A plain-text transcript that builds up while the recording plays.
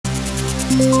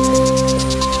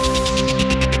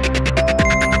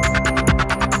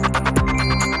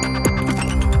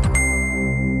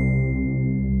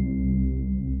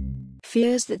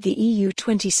Fears that the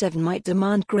EU27 might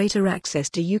demand greater access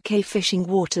to UK fishing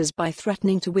waters by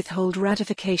threatening to withhold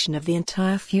ratification of the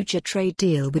entire future trade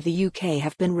deal with the UK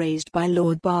have been raised by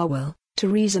Lord Barwell,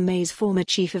 Theresa May's former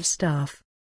Chief of Staff.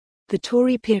 The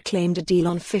Tory peer claimed a deal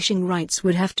on fishing rights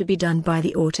would have to be done by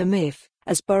the autumn if,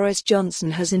 as Boris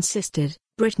Johnson has insisted,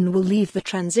 Britain will leave the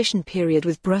transition period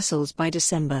with Brussels by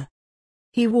December.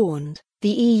 He warned, "The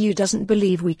EU doesn't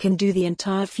believe we can do the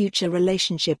entire future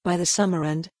relationship by the summer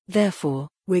and, therefore,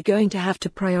 we're going to have to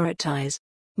prioritise.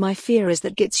 My fear is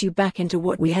that gets you back into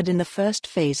what we had in the first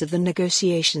phase of the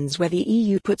negotiations where the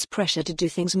EU puts pressure to do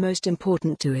things most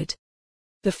important to it."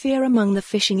 The fear among the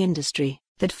fishing industry,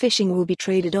 that fishing will be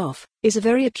traded off, is a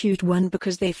very acute one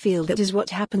because they feel that is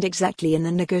what happened exactly in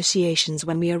the negotiations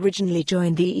when we originally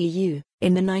joined the EU,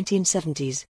 in the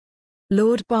 1970s.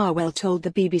 Lord Barwell told the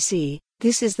BBC,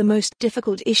 "This is the most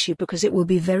difficult issue because it will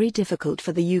be very difficult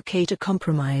for the UK to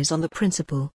compromise on the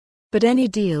principle. But any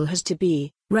deal has to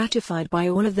be ratified by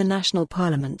all of the national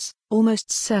parliaments,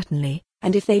 almost certainly,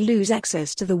 and if they lose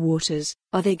access to the waters,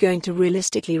 are they going to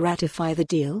realistically ratify the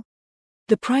deal?"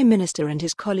 The Prime Minister and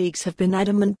his colleagues have been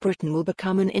adamant Britain will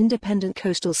become an independent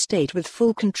coastal state with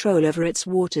full control over its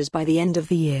waters by the end of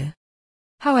the year.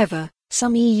 However,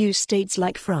 some EU states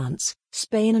like France,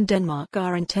 Spain and Denmark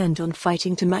are intent on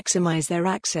fighting to maximise their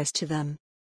access to them.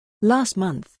 Last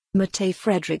month, Mette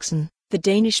Frederiksen, the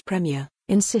Danish Premier,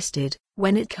 insisted,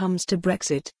 when it comes to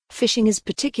Brexit, fishing is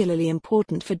particularly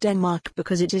important for Denmark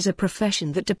because it is a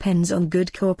profession that depends on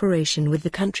good cooperation with the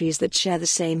countries that share the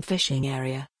same fishing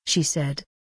area, she said.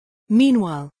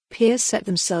 Meanwhile, peers set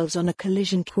themselves on a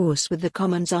collision course with the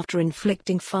Commons after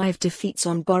inflicting 5 defeats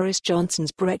on Boris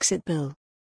Johnson's Brexit bill.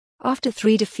 After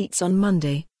 3 defeats on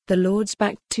Monday, the Lords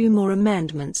backed 2 more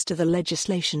amendments to the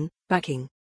legislation, backing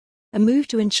a move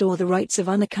to ensure the rights of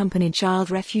unaccompanied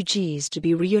child refugees to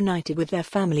be reunited with their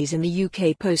families in the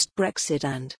UK post-Brexit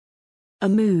and a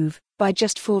move, by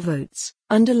just 4 votes,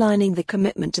 underlining the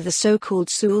commitment to the so-called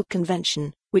Sewell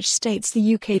Convention, which states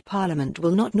the UK Parliament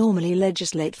will not normally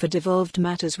legislate for devolved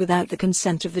matters without the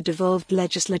consent of the devolved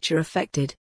legislature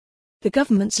affected. The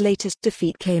government's latest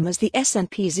defeat came as the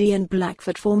SNP's Ian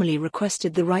Blackford formally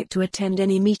requested the right to attend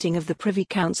any meeting of the Privy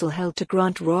Council held to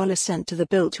grant royal assent to the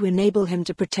bill to enable him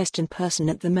to protest in person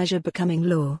at the measure becoming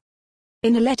law.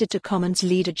 In a letter to Commons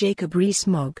leader Jacob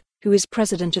Rees-Mogg, who is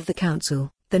president of the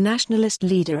council, the nationalist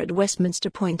leader at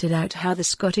Westminster pointed out how the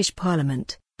Scottish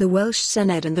Parliament, the Welsh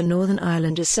Senedd and the Northern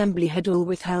Ireland Assembly had all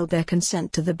withheld their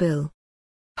consent to the bill.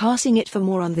 Passing it for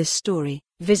more on this story,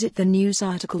 visit the news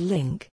article link.